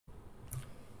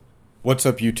What's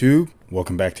up YouTube?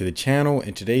 Welcome back to the channel.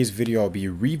 In today's video I'll be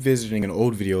revisiting an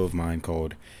old video of mine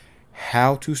called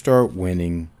How to Start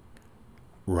Winning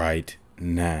Right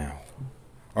Now.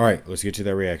 Alright, let's get to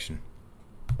that reaction.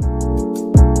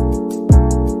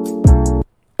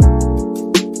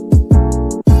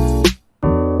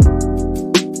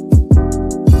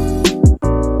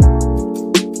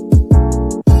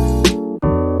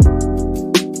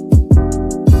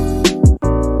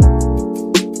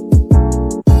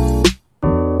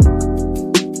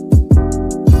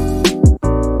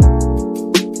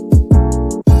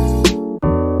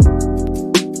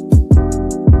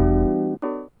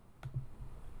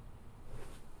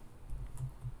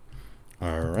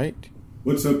 Alright.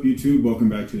 What's up YouTube? Welcome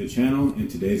back to the channel. In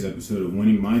today's episode of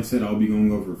Winning Mindset, I'll be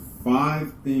going over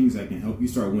 5 things that can help you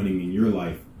start winning in your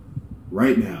life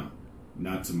right now.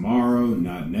 Not tomorrow,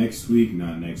 not next week,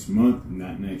 not next month,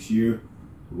 not next year.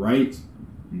 Right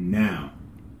now.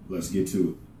 Let's get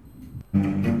to it.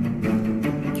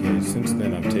 Okay, since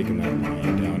then I've taken that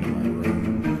line down in my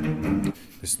room.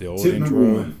 This is the old Tip intro.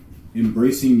 number 1.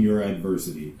 Embracing your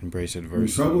adversity. Embrace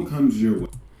adversity. When trouble comes your way.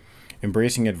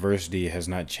 Embracing adversity has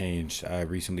not changed. I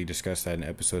recently discussed that in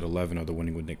episode 11 of the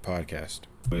Winning with Nick podcast.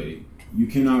 You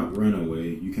cannot run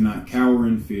away. You cannot cower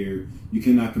in fear. You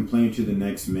cannot complain to the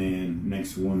next man,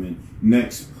 next woman,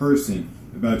 next person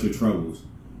about your troubles.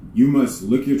 You must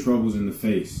look your troubles in the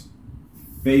face.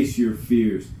 Face your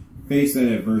fears. Face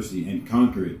that adversity and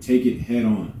conquer it. Take it head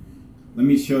on. Let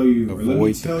me show you, or let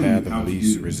me tell you how to do this. Avoid the path of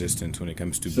least resistance when it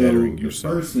comes to bettering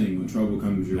yourself. The first thing when trouble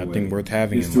comes your way, nothing worth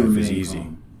having in life is easy.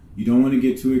 Calm. You don't want to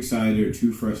get too excited or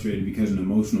too frustrated because an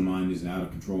emotional mind is an out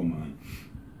of control mind.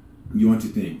 You want to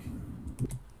think.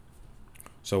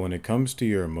 So when it comes to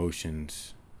your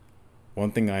emotions,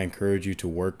 one thing I encourage you to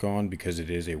work on, because it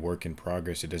is a work in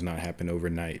progress, it does not happen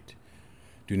overnight.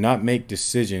 Do not make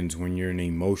decisions when you're in an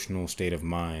emotional state of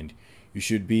mind. You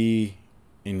should be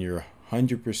in your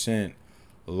 100%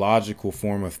 logical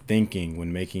form of thinking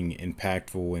when making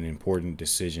impactful and important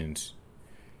decisions.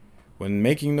 When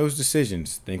making those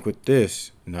decisions, think with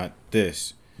this, not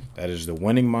this. That is the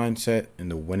winning mindset and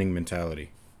the winning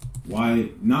mentality.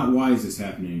 Not why is this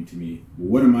happening to me?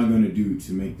 What am I going to do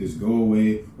to make this go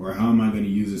away, or how am I going to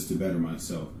use this to better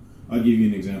myself? I'll give you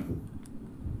an example.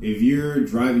 If you're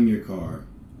driving your car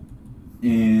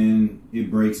and it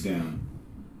breaks down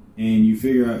and you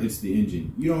figure out it's the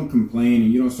engine, you don't complain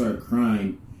and you don't start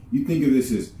crying. You think of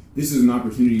this as, this is an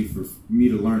opportunity for me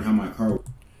to learn how my car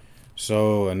works.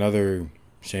 So another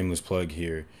shameless plug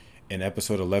here. In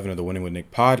episode 11 of the Winning with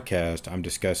Nick podcast, I'm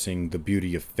discussing the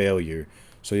beauty of failure.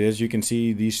 So as you can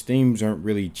see, these themes aren't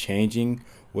really changing.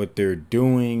 What they're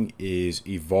doing is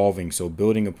evolving. So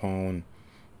building upon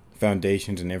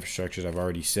foundations and infrastructures I've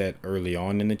already set early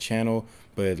on in the channel,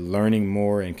 but learning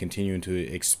more and continuing to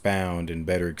expound and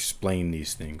better explain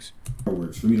these things.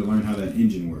 Works for me to learn how that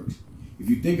engine works. If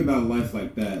you think about life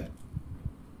like that,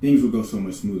 things will go so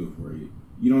much smoother for you.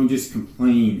 You don't just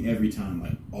complain every time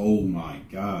like, oh my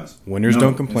gosh. Winners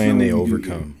don't complain, they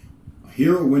overcome.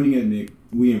 Here at Winning at Nick,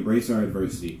 we embrace our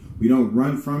adversity. We don't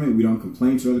run from it. We don't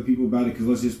complain to other people about it, because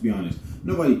let's just be honest.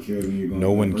 Nobody cares when you're going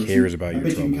through adversity. No one cares about your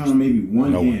troubles. I bet you can count on maybe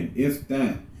one hand, if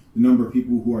that, the number of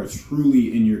people who are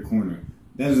truly in your corner.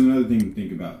 That is another thing to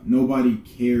think about. Nobody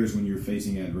cares when you're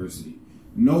facing adversity.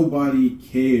 Nobody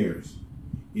cares.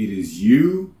 It is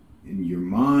you and your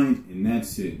mind, and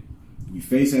that's it. You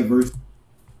face adversity.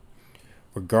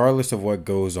 Regardless of what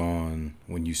goes on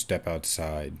when you step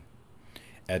outside,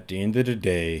 at the end of the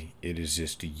day, it is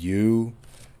just you,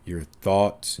 your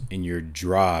thoughts, and your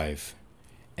drive.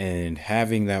 And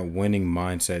having that winning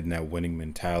mindset and that winning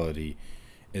mentality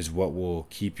is what will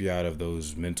keep you out of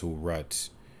those mental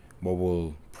ruts, what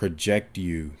will project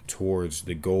you towards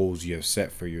the goals you have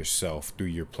set for yourself through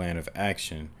your plan of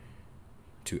action,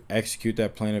 to execute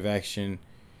that plan of action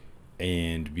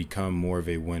and become more of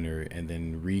a winner, and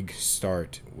then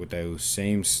restart with those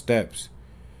same steps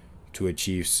to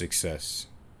achieve success.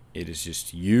 It is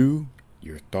just you,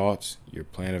 your thoughts, your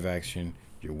plan of action,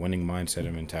 your winning mindset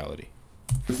and mentality.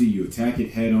 You attack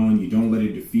it head on. You don't let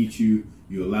it defeat you.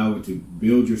 You allow it to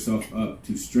build yourself up,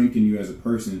 to strengthen you as a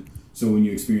person. So when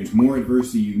you experience more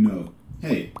adversity, you know,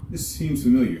 hey, this seems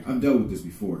familiar. I've dealt with this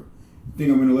before. Think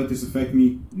I'm going to let this affect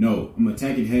me? No. I'm going to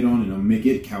attack it head on, and I'll make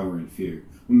it cower in fear.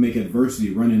 I'm going to make adversity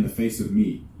run in the face of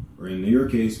me. Or in your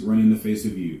case, run in the face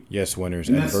of you. Yes, winners.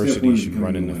 Adversity should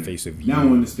run in the face of you. Now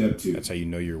on to step 2. That's how you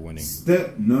know you're winning.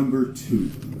 Step number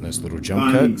 2. Nice little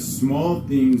jump finding cut. Small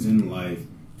things in life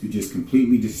to just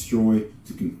completely destroy,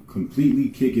 to completely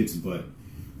kick its butt.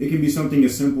 It can be something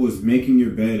as simple as making your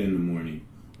bed in the morning,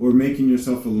 or making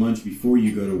yourself a lunch before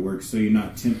you go to work so you're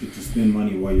not tempted to spend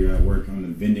money while you're at work on the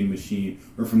vending machine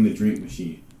or from the drink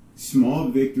machine. Small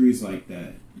victories like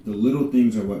that, the little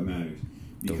things are what matters.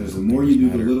 Because the more you do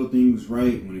the little things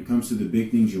right, when it comes to the big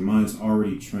things, your mind's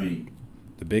already trained.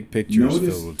 The big picture is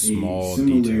filled with small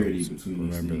details.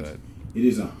 Remember that. It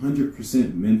is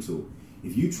 100% mental.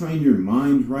 If you train your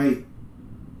mind right,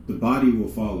 the body will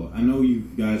follow. I know you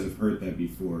guys have heard that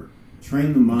before.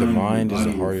 Train the mind. The mind is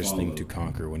the hardest thing to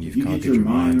conquer. When you've conquered your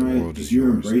mind, the world is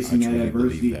yours. I truly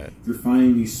believe that. You're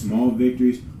finding these small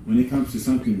victories. When it comes to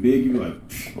something big, you're like,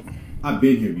 I've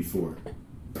been here before.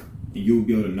 And you'll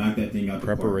be able to knock that thing out the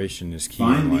park. Preparation is key.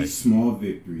 Find these small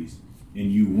victories,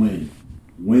 and you win.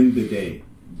 Win the day.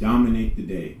 Dominate the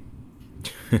day.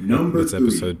 Number 3,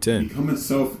 episode 10. Become a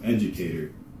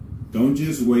self-educator. Don't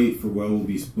just wait for what will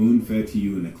be spoon-fed to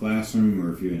you in the classroom,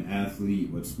 or if you're an athlete,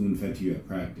 what's spoon-fed to you at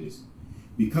practice.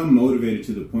 Become motivated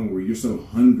to the point where you're so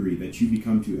hungry that you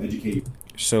become to educate.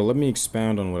 So let me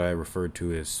expound on what I refer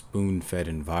to as spoon-fed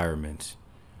environment.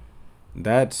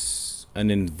 That's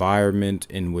an environment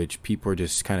in which people are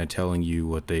just kind of telling you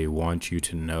what they want you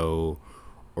to know,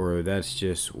 or that's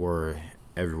just where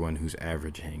everyone who's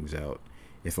average hangs out.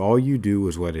 If all you do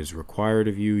is what is required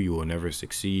of you, you will never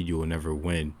succeed, you will never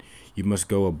win. You must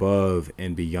go above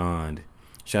and beyond.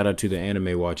 Shout out to the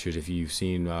anime watchers if you've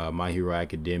seen My Hero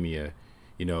Academia.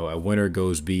 You know, a winner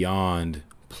goes beyond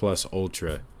plus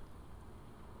ultra.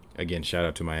 Again, shout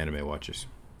out to my anime watchers.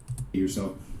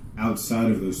 Yourself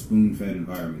outside of those spoon-fed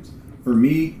environments. For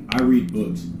me, I read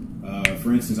books.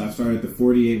 For instance, I've started the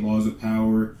 48 Laws of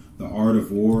Power, The Art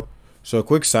of War. So a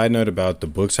quick side note about the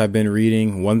books I've been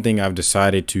reading. One thing I've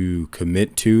decided to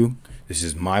commit to, this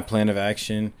is my plan of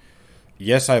action.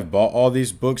 Yes, I've bought all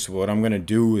these books. What I'm going to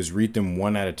do is read them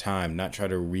one at a time, not try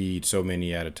to read so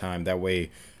many at a time. That way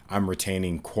I'm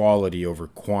retaining quality over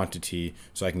quantity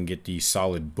so I can get these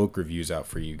solid book reviews out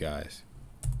for you guys.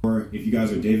 Or if you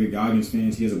guys are David Goggins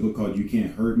fans, he has a book called You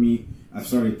Can't Hurt Me. I've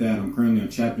started that. I'm currently on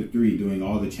chapter 3 doing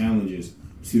all the challenges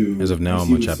to... As of now,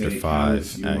 I'm on chapter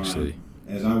 5, actually.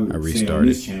 As I would say on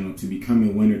this channel, to become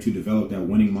a winner, to develop that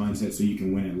winning mindset so you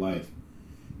can win at life.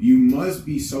 You must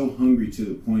be so hungry to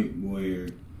the point where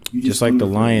you just like the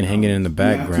lion hanging in the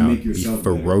background, be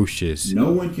ferocious.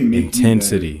 No one can make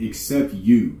intensity you better except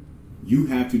you. You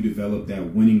have to develop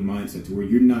that winning mindset to where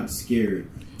you're not scared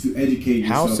to educate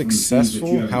yourself. How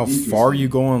successful, how far you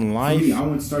go in life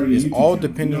is all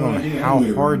dependent on how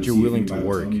hard you're willing to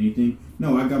work.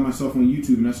 No, I got myself on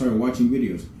YouTube and I started watching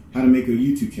videos. How to make a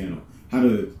YouTube channel.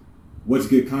 What's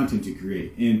good content to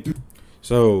create. And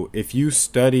so if you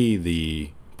study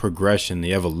the progression,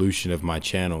 the evolution of my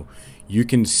channel, you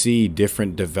can see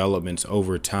different developments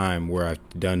over time where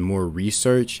I've done more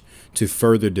research to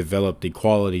further develop the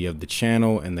quality of the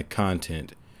channel and the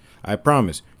content. I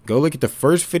promise, go look at the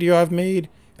first video I've made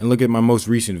and look at my most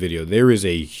recent video. There is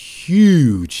a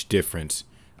huge difference.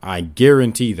 I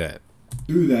guarantee that.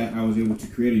 Through that, I was able to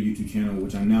create a YouTube channel,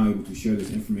 which I'm now able to share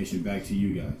this information back to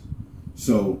you guys.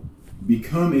 So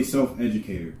become a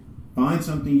self-educator. Find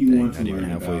something you want to learn about. Not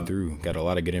even halfway through. Got a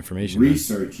lot of good information.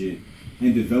 Research it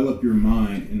and develop your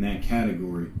mind in that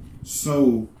category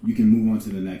so you can move on to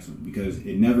the next one, because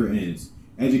it never ends.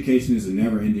 Education is a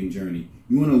never-ending journey.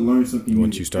 You want to learn something.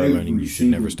 Once you start learning, you should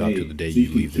never stop till the day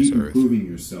you leave this earth. Keep improving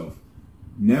yourself.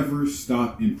 Never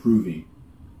stop improving.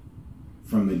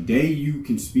 From the day you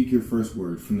can speak your first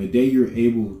word, from the day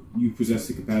you possess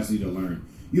the capacity to learn,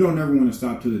 you don't ever want to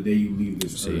stop till the day you leave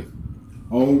this earth.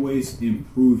 Always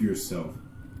improve yourself.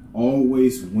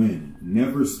 Always win.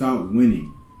 Never stop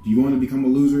winning. Do you want to become a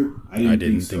loser? I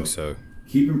didn't think so.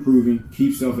 Keep improving.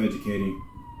 Keep self-educating.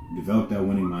 Develop that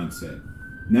winning mindset.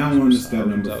 Now on to step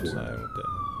number 4.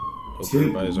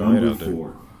 Tip number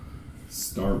 4.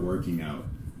 Start working out.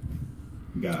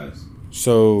 Guys.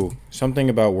 So, something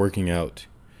about working out.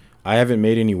 I haven't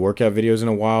made any workout videos in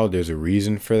a while. There's a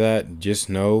reason for that. Just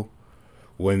know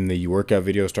when the workout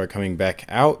videos start coming back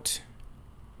out,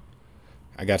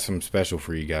 I got something special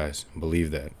for you guys.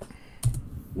 Believe that.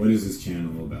 What is this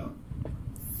channel about?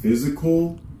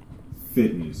 Physical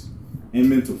fitness and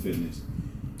mental fitness.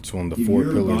 It's one of the 4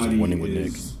 pillars of winning with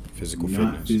Nick. Physical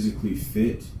fitness. Not physically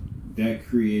fit, that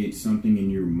creates something in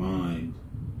your mind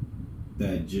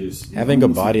that just... Having a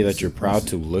body that you're proud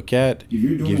to look at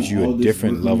gives you a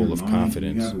different level of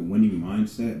confidence. You have a winning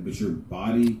mindset, but your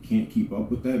body can't keep up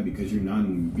with that because you're not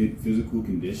in good physical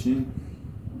condition.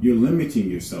 You're limiting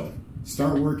yourself.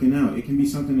 Start working out. It can be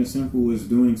something as simple as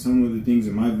doing some of the things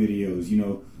in my videos, you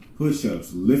know,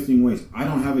 push-ups, lifting weights. I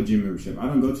don't have a gym membership. I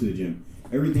don't go to the gym.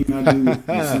 Everything I do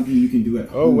is something you can do at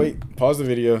home. Oh, wait. Pause the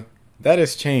video. That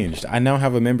has changed. I now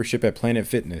have a membership at Planet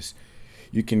Fitness.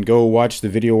 You can go watch the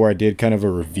video where I did kind of a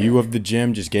review of the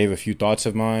gym, just gave a few thoughts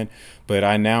of mine. But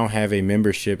I now have a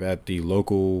membership at the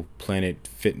local Planet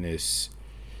Fitness.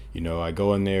 You know, I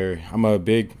go in there. I'm a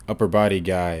big upper body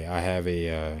guy. I have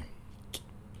a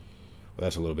well,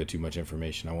 that's a little bit too much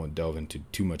information. I won't delve into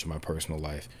too much of my personal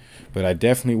life, but I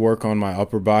definitely work on my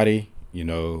upper body, you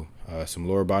know, some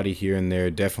lower body here and there,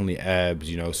 definitely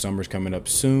abs. You know, summer's coming up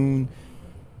soon.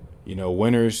 You know,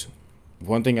 winters,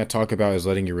 one thing I talk about is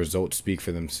letting your results speak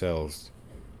for themselves.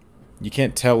 You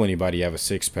can't tell anybody you have a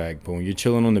six-pack, but when you're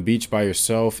chilling on the beach by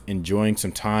yourself, enjoying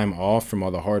some time off from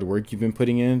all the hard work you've been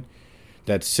putting in,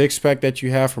 that six-pack that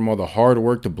you have from all the hard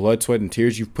work, the blood, sweat, and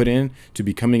tears you've put in to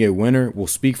becoming a winner will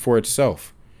speak for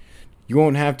itself. You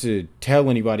won't have to tell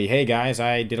anybody, hey guys,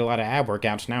 I did a lot of ab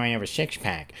workouts, now I have a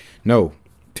six-pack. No,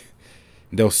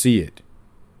 they'll see it.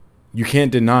 You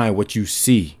can't deny what you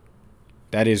see.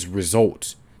 That is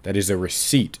results. That is a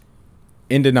receipt.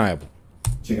 Undeniable.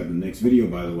 Check out the next video,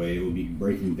 by the way. It will be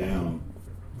breaking down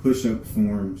push-up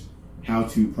forms, how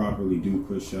to properly do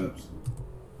push-ups.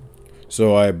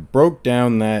 So I broke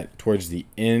down that towards the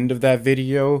end of that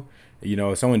video. You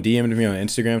know, someone DM'd me on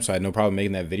Instagram, so I had no problem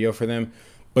making that video for them.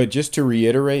 But just to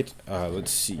reiterate,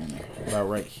 let's see, about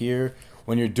right here.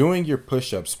 When you're doing your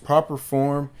push-ups, proper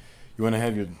form, you want to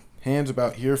have your hands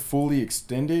about here fully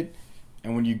extended.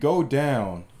 And when you go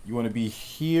down, you want to be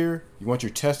here. You want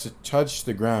your chest to touch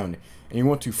the ground. And you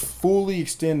want to fully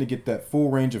extend to get that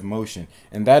full range of motion.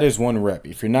 And that is 1 rep.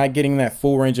 If you're not getting that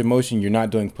full range of motion, you're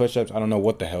not doing push-ups. I don't know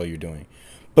what the hell you're doing.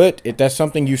 But if that's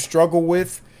something you struggle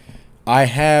with, I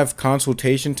have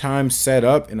consultation time set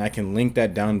up, and I can link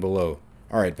that down below.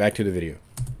 All right, back to the video.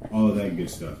 All of that good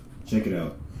stuff. Check it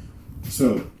out.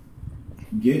 So,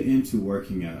 get into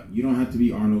working out. You don't have to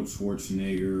be Arnold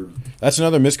Schwarzenegger. That's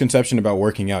another misconception about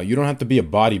working out. You don't have to be a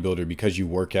bodybuilder because you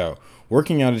work out.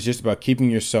 Working out is just about keeping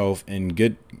yourself in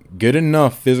good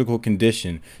enough physical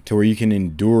condition to where you can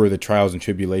endure the trials and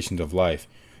tribulations of life.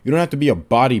 You don't have to be a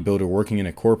bodybuilder working in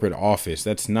a corporate office.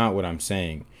 That's not what I'm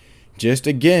saying. Just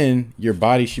again, your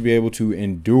body should be able to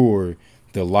endure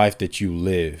the life that you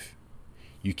live.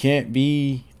 You can't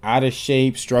be out of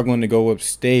shape, struggling to go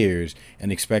upstairs,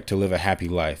 and expect to live a happy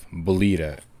life. Believe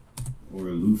that. Or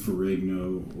a Lou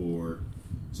Ferrigno, or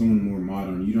someone more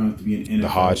modern. You don't have to be an NFL the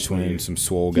Hodge player. Twins, some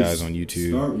swole guys on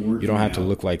YouTube. You don't have to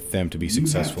look like them to be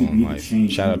successful in life.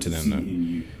 Shout out to them,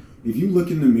 though. If you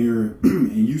look in the mirror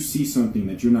and you see something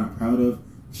that you're not proud of,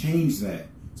 change that.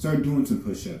 Start doing some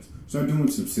push-ups. Start doing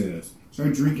some sit-ups.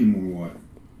 Start drinking more water.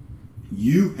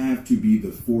 You have to be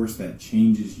the force that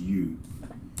changes you.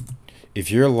 If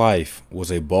your life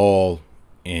was a ball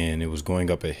and it was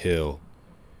going up a hill,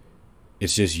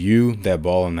 it's just you, that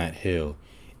ball, and that hill.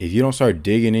 If you don't start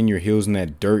digging in your heels in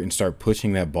that dirt and start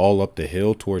pushing that ball up the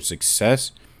hill towards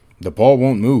success, the ball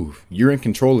won't move. You're in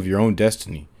control of your own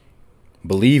destiny.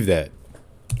 Believe that.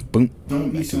 Boom.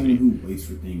 Don't be someone who waits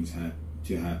for things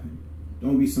to happen.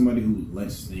 Don't be somebody who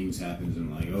lets things happen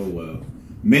and like, oh, well.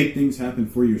 Make things happen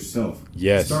for yourself.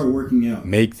 Yes. Start working out.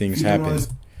 Make things happen.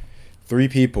 3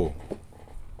 people.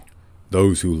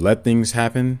 Those who let things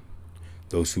happen,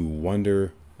 those who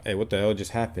wonder, hey, what the hell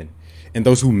just happened? And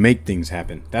those who make things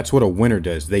happen. That's what a winner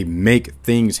does. They make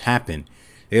things happen.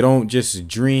 They don't just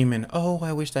dream and, oh,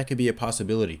 I wish that could be a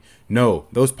possibility. No,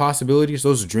 those possibilities,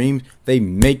 those dreams, they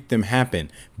make them happen.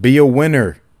 Be a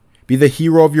winner. Be the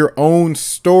hero of your own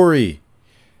story.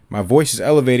 My voice is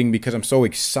elevating because I'm so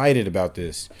excited about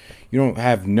this. You don't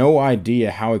have no idea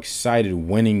how excited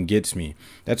winning gets me.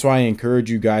 That's why I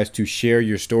encourage you guys to share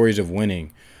your stories of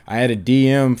winning. I had a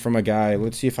DM from a guy.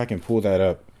 Let's see if I can pull that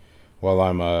up while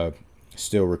I'm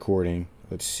still recording.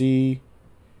 Let's see.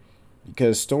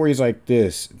 Because stories like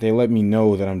this, they let me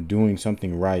know that I'm doing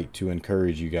something right to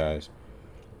encourage you guys.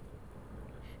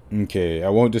 Okay, I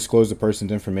won't disclose the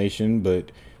person's information, but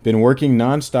been working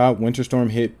nonstop. Winter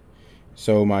storm hit.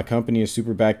 So my company is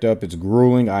super backed up. It's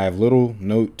grueling. I have little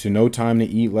to no time to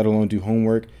eat, let alone do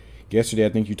homework. Yesterday, I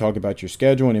think you talked about your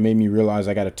schedule, and it made me realize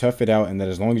I got to tough it out, and that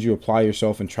as long as you apply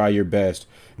yourself and try your best,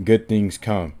 good things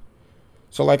come.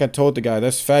 So like I told the guy,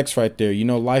 that's facts right there. You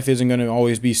know, life isn't going to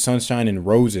always be sunshine and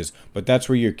roses, but that's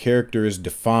where your character is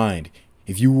defined.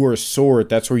 If you were a sword,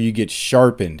 that's where you get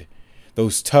sharpened.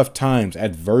 Those tough times,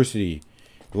 adversity.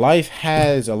 Life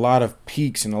has a lot of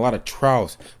peaks and a lot of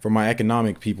troughs for my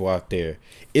economic people out there.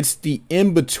 It's the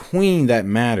in-between that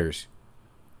matters.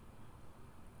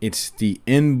 It's the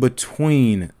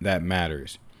in-between that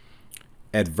matters.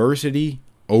 Adversity,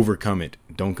 overcome it.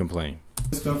 Don't complain.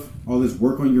 Stuff, all this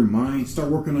work on your mind, start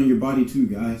working on your body too,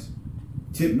 guys.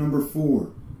 Tip number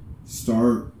 4,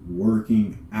 start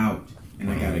working out. And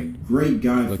I got a great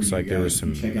guide for you guys. Looks like there was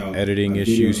some check out editing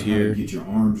issues here. How to get your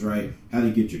arms right, how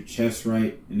to get your chest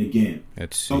right. And again,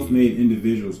 let's see. Self-made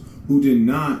individuals who did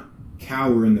not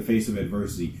cower in the face of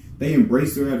adversity. They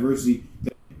embraced their adversity.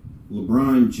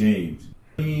 LeBron James.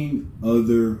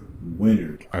 Other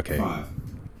winners. Okay. 5.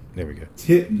 There we go.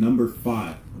 Tip number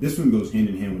 5. This one goes hand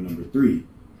in hand with number 3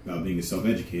 about being a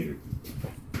self-educator.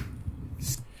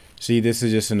 See, this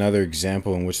is just another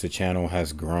example in which the channel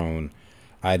has grown.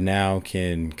 I now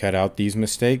can cut out these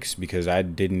mistakes because I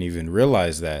didn't even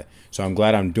realize that. So I'm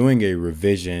glad I'm doing a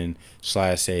revision /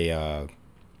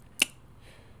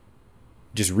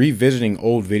 just revisiting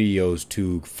old videos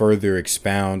to further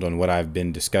expound on what I've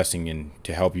been discussing and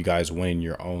to help you guys win in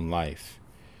your own life.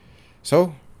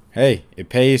 So, hey, it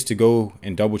pays to go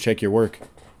and double check your work.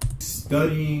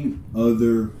 Studying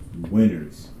other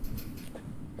winners.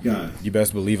 Guys, you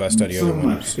best believe I study other winners.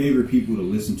 Some of my favorite people to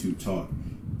listen to talk.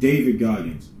 David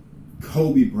Goggins,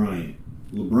 Kobe Bryant,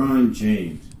 LeBron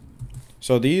James.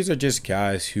 So these are just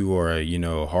guys who are,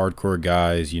 hardcore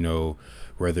guys,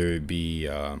 whether it be,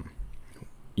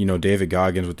 David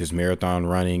Goggins with his marathon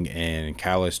running and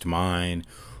calloused mind,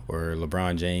 or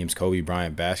LeBron James, Kobe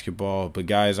Bryant basketball. But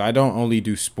guys, I don't only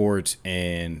do sports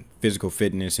and physical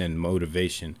fitness and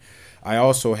motivation. I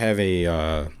also have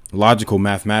a logical,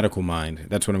 mathematical mind.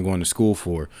 That's what I'm going to school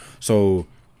for. So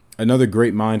another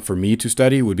great mind for me to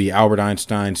study would be Albert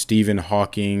Einstein, Stephen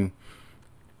Hawking.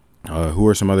 Who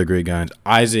are some other great guys?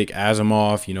 Isaac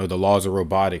Asimov, the laws of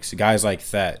robotics, guys like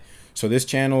that. So this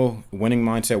channel, Winning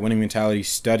Mindset, Winning Mentality,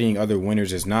 studying other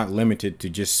winners is not limited to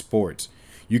just sports.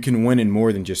 You can win in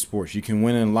more than just sports. You can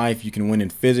win in life. You can win in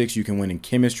physics. You can win in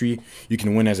chemistry. You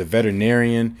can win as a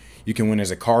veterinarian. You can win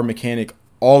as a car mechanic,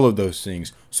 all of those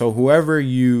things. So whoever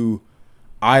you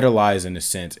idolize, in a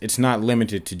sense, it's not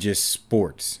limited to just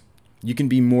sports. You can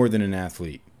be more than an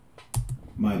athlete.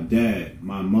 My dad,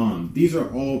 my mom, these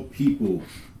are all people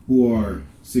who are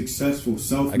successful,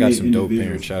 self-made I got some individuals dope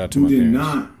parents. Shout out to my parents. Who did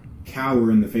not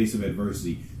cower in the face of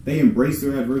adversity. They embraced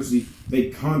their adversity. They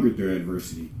conquered their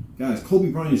adversity. Guys, Kobe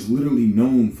Bryant is literally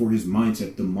known for his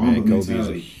mindset, the Mamba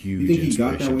mentality. You think he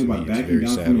got that way by backing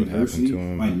down from adversity,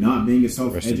 by not being a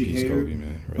self-educator,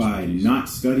 by not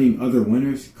studying other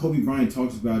winners? Kobe Bryant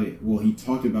talks about it. Well, he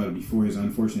talked about it before his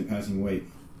unfortunate passing away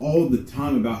all the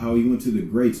time about how he went to the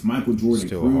greats, Michael Jordan,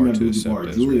 Kareem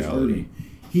Abdul-Jabbar, Julius Erving.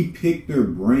 He picked their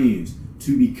brains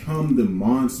to become the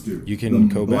monster. You can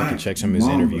go back and check some of his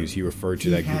interviews. He referred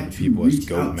to that group of people as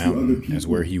Goat Mountain, as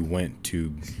where he went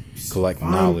to collect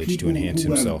knowledge to enhance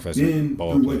himself as a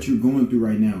ball player. What you're going through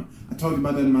right now. I talked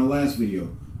about that in my last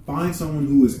video. Find someone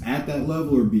who is at that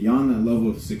level or beyond that level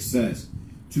of success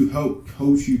to help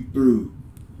coach you through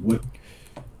what.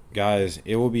 Guys,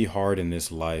 it will be hard in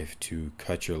this life to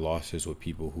cut your losses with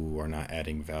people who are not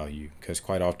adding value, because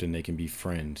quite often they can be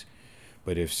friends.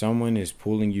 But if someone is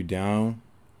pulling you down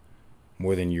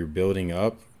more than you're building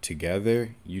up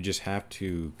together, you just have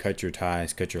to cut your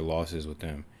ties, cut your losses with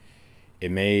them.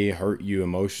 It may hurt you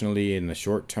emotionally in the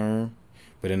short term,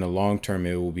 but in the long term,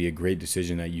 it will be a great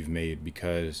decision that you've made,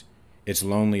 because it's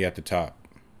lonely at the top.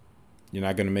 You're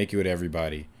not going to make it with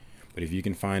everybody. But if you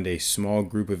can find a small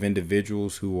group of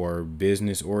individuals who are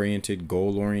business-oriented,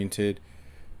 goal-oriented,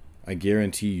 I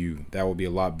guarantee you that will be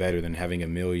a lot better than having a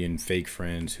million fake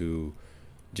friends who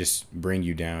just bring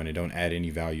you down and don't add any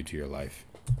value to your life.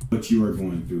 What you are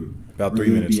going through. About 3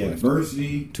 minutes left.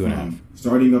 Adversity, 2.5.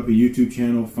 Starting up a YouTube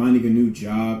channel, finding a new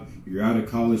job, you're out of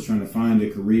college trying to find a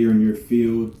career in your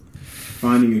field,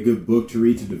 finding a good book to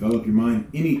read to develop your mind,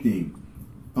 anything.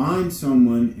 Find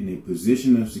someone in a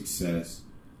position of success.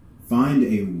 Find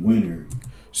a winner.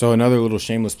 So another little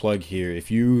shameless plug here. If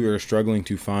you are struggling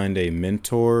to find a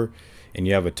mentor and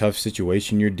you have a tough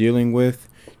situation you're dealing with,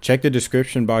 check the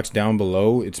description box down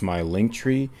below. It's my link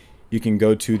tree. You can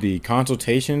go to the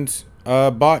consultations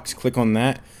box, click on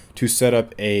that to set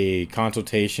up a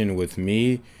consultation with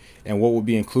me. And what will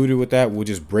be included with that, we'll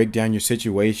just break down your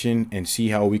situation and see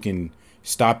how we can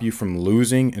stop you from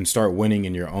losing and start winning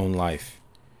in your own life.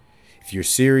 If you're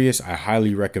serious, I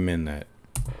highly recommend that.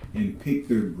 And pick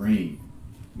their brain.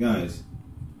 Guys,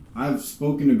 I've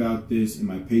spoken about this in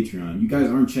my Patreon. You guys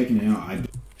aren't checking it out.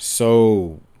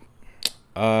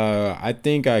 I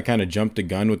think I kind of jumped the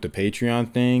gun with the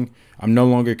Patreon thing. I'm no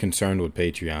longer concerned with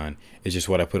Patreon. It's just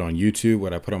what I put on YouTube,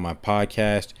 what I put on my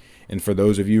podcast. And for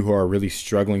those of you who are really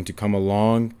struggling to come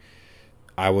along,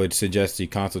 I would suggest the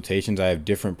consultations. I have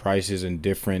different prices and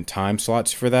different time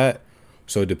slots for that.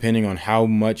 So depending on how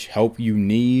much help you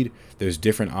need, there's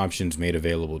different options made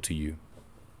available to you.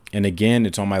 And again,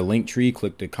 it's on my link tree.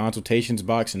 Click the consultations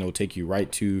box and it'll take you right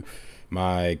to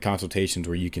my consultations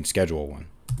where you can schedule one.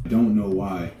 I don't know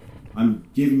why I'm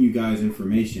giving you guys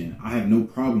information. I have no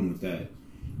problem with that.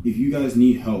 If you guys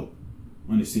need help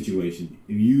on a situation,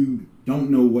 if you don't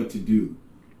know what to do,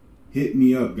 hit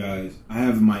me up, guys. I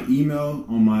have my email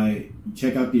on my,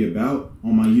 check out the About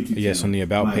on my YouTube channel. Yes, on the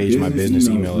About page, my business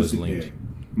email is linked. There.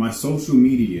 My social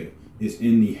media is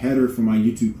in the header for my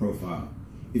YouTube profile.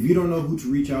 If you don't know who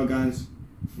to reach out, guys,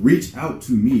 reach out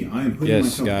to me. I am putting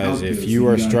myself out there. Yes, guys, if you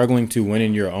are struggling to win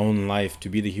in your own life, to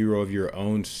be the hero of your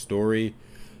own story,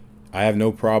 I have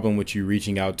no problem with you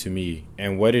reaching out to me.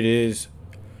 And what it is,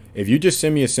 if you just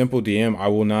send me a simple DM, I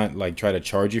will not like try to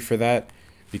charge you for that,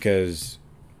 because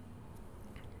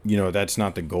you know that's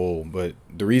not the goal. But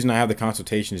the reason I have the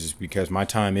consultation is just because my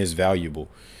time is valuable.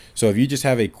 So if you just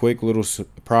have a quick little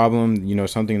problem, you know,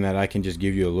 something that I can just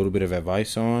give you a little bit of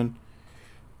advice on,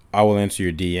 I will answer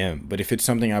your DM. But if it's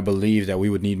something I believe that we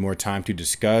would need more time to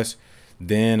discuss,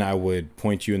 then I would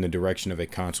point you in the direction of a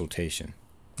consultation.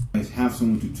 Have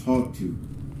someone to talk to.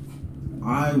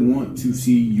 I want to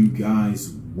see you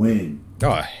guys win.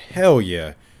 Oh, hell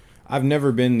yeah. I've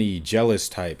never been the jealous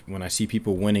type when I see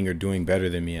people winning or doing better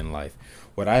than me in life.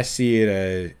 What I see it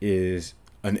as is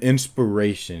an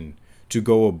inspiration to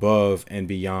go above and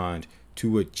beyond,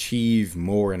 to achieve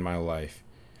more in my life.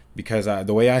 Because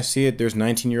the way I see it, there's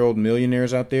 19-year-old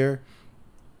millionaires out there.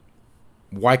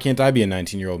 Why can't I be a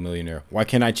 19-year-old millionaire? Why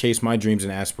can't I chase my dreams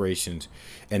and aspirations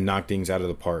and knock things out of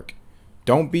the park?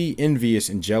 Don't be envious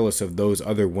and jealous of those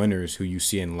other winners who you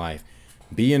see in life.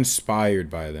 Be inspired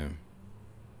by them.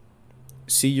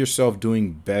 See yourself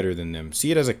doing better than them.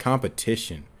 See it as a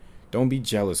competition. Don't be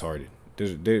jealous-hearted.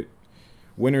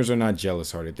 Winners are not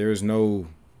jealous-hearted. There is no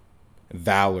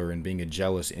valor in being a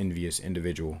jealous, envious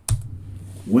individual.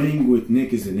 Winning with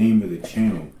Nick is the name of the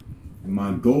channel.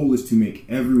 My goal is to make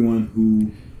everyone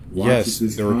who watches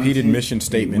this the repeated mission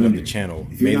statement of the channel.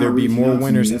 May there be more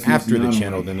winners after the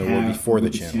channel than there will before the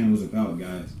channel. Channel's about,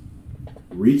 guys.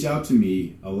 Reach out to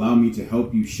me. Allow me to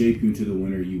help you, shape you into the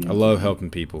winner you want. I love helping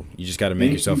people. You just got to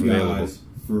make yourself available. Thank you guys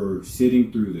for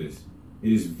sitting through this.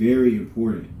 It is very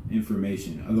important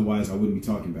information. Otherwise, I wouldn't be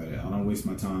talking about it. I don't waste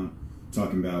my time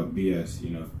talking about BS, you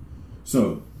know.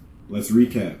 So, let's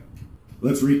recap.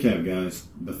 Let's recap, guys.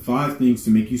 The 5 things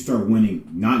to make you start winning.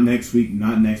 Not next week,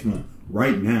 not next month.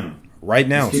 Right now. Right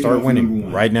now. Start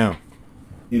winning. Right now.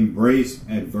 Embrace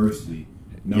adversity.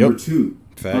 Number 2.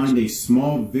 Find a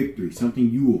small victory.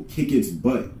 Something you will kick its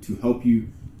butt to help you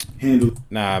handle.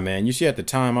 Nah, man. You see, at the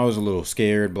time, I was a little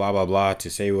scared, blah, blah, blah, to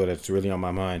say what's really on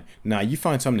my mind. Nah, you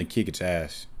find something to kick its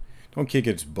ass. Don't kick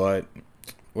its butt.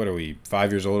 What are we,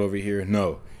 5 years old over here?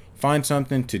 No. Find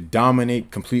something to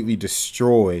dominate, completely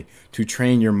destroy, to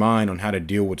train your mind on how to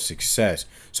deal with success.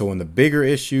 So when the bigger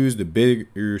issues, the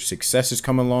bigger successes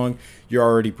come along, you're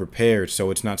already prepared. So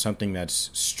it's not something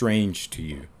that's strange to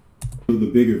you. The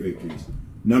bigger victories.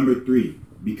 Number 3,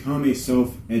 become a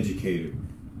self-educator.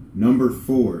 Number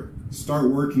 4, start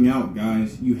working out,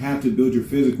 guys. You have to build your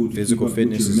physical. Physical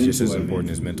fitness is just as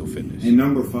important as mental fitness. And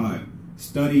number 5,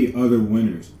 study other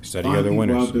winners. Study other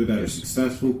winners. Find people out there that are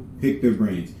successful. Pick their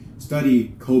brains.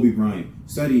 Study Kobe Bryant.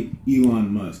 Study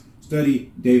Elon Musk.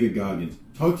 Study David Goggins.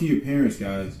 Talk to your parents,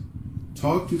 guys.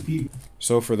 Talk to people.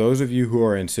 So for those of you who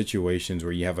are in situations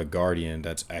where you have a guardian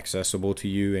that's accessible to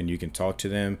you and you can talk to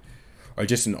them, or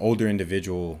just an older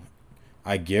individual,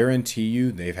 I guarantee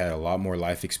you they've had a lot more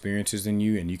life experiences than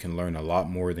you, and you can learn a lot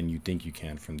more than you think you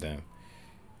can from them.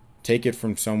 Take it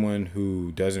from someone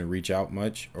who doesn't reach out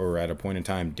much, or at a point in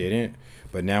time didn't,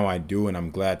 but now I do, and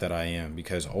I'm glad that I am,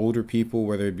 because older people,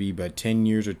 whether it be by 10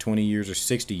 years or 20 years or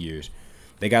 60 years,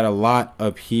 they got a lot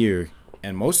up here,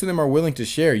 and most of them are willing to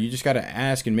share. You just got to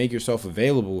ask and make yourself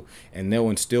available, and they'll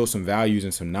instill some values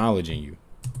and some knowledge in you.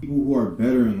 People who are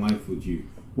better in life with you.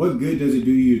 What good does it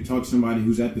do you to talk to somebody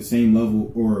who's at the same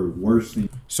level or worse than you?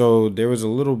 So there was a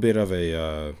little bit of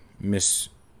a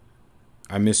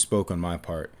I misspoke on my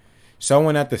part.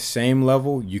 Someone at the same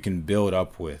level you can build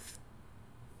up with.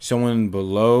 Someone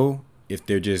below, if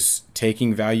they're just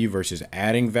taking value versus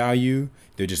adding value,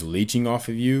 they're just leeching off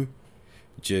of you,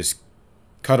 just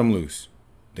cut them loose.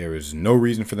 There is no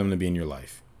reason for them to be in your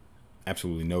life.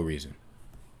 Absolutely no reason.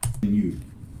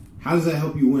 How does that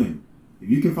help you win? If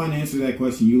you can find the answer to that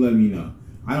question, you let me know.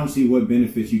 I don't see what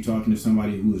benefits you talking to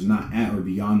somebody who is not at or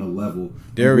beyond the level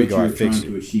there we go. You're trying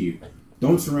to achieve.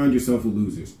 Don't surround yourself with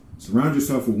losers. Surround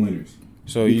yourself with winners.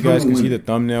 So you guys can see the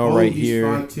thumbnail right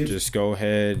here. Just go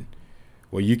ahead.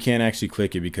 Well, you can't actually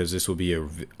click it because this will be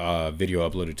a video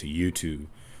uploaded to YouTube.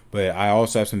 But I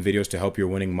also have some videos to help your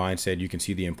winning mindset. You can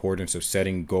see the importance of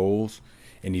setting goals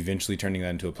and eventually turning that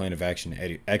into a plan of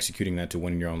action, executing that to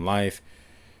win in your own life.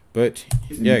 But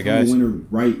yeah, guys. Winner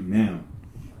right now.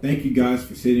 Thank you guys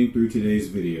for sitting through today's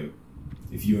video.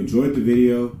 If you enjoyed the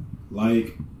video,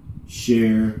 like,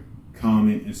 share,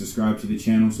 comment, and subscribe to the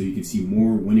channel so you can see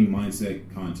more winning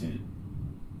mindset content.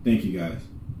 Thank you, guys.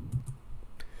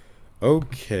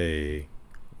 Okay,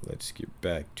 let's get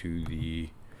back to the...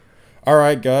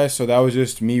 Alright, guys, so that was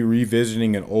just me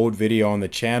revisiting an old video on the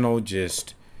channel,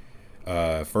 just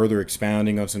further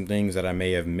expounding on some things that I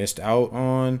may have missed out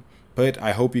on. But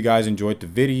I hope you guys enjoyed the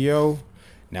video.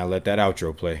 Now let that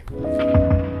outro play.